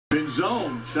In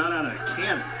zone, shot out of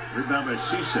cannon. Rebound by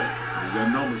Cisse. You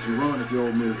got numbers. You run if you're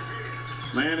Ole Miss.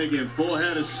 Flanagan, full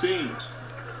head of steam.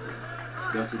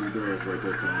 That's what he does right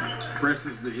there, Tom.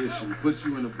 Presses the issue. Puts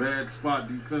you in a bad spot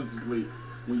defensively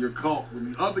when you're caught.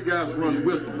 When the other guys run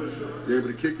with him, they're able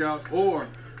to kick out, or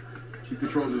he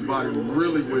controls his body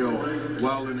really well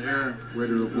while in the air,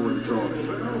 ready to avoid the charge.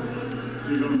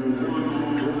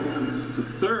 It's a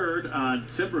third on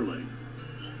Timberlake.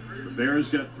 The Bears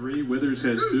got 3, Withers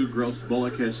has 2, Gross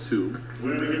Bullock has 2.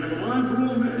 And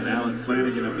Alan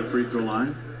Flanagan at the free throw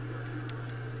line.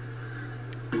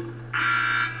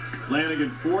 Flanagan,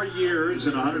 4 years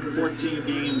and 114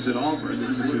 games at Auburn.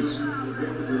 This is his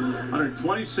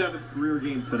 127th career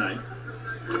game tonight.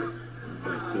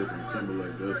 Taking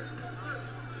Timberlake, that's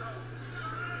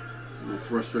a little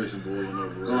frustration boiling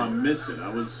over. Oh, I'm missing.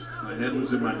 My head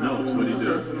was in my notes. What did he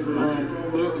do?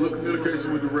 Little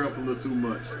communication with the ref a little too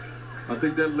much. I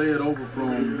think that led over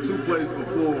from 2 plays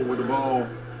before with the ball.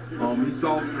 He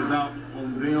thought it was out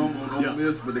on them, on Ole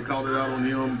Miss, but they called it out on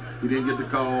him. He didn't get the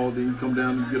call. Then you come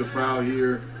down and you get a foul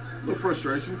here. A little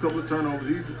frustration, a couple of turnovers.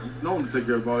 He's known to take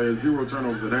care of the ball. He had 0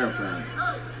 turnovers at halftime.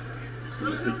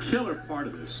 The killer part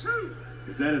of this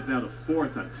is that is now the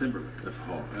 4th on Timberlake. That's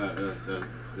hard.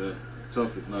 That's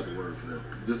tough is not the word for that.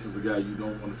 This is a guy you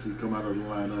don't want to see come out of the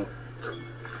lineup.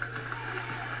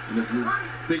 And if you're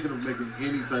thinking of making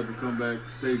any type of comeback,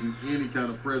 staging any kind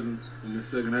of presence in the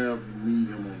second half, you need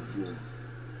him on the floor.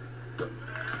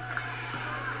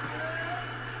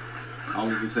 All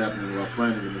of this happening while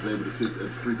Flanagan is able to sit at the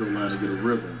free throw line and get a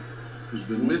rhythm. He's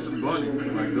been missing bunnies.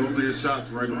 Like, those are his shots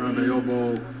right around the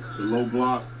elbow, the low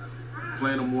block,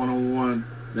 playing them one-on-one.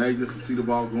 Now he gets to see the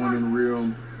ball going in the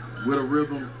rim with a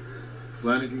rhythm.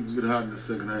 Flanagan can get hot in the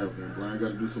second half, man. Bryant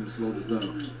got to do something to slow this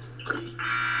down.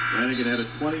 Flanagan had a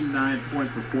 29-point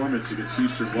performance against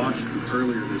Eastern Washington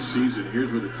earlier this season. Here's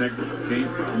where the technical came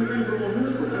from. And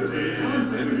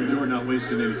Anthony Jordan not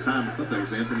wasting any time. I thought that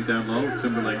was Anthony down low,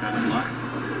 Timberlake on the block.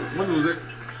 When was it?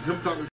 Him talking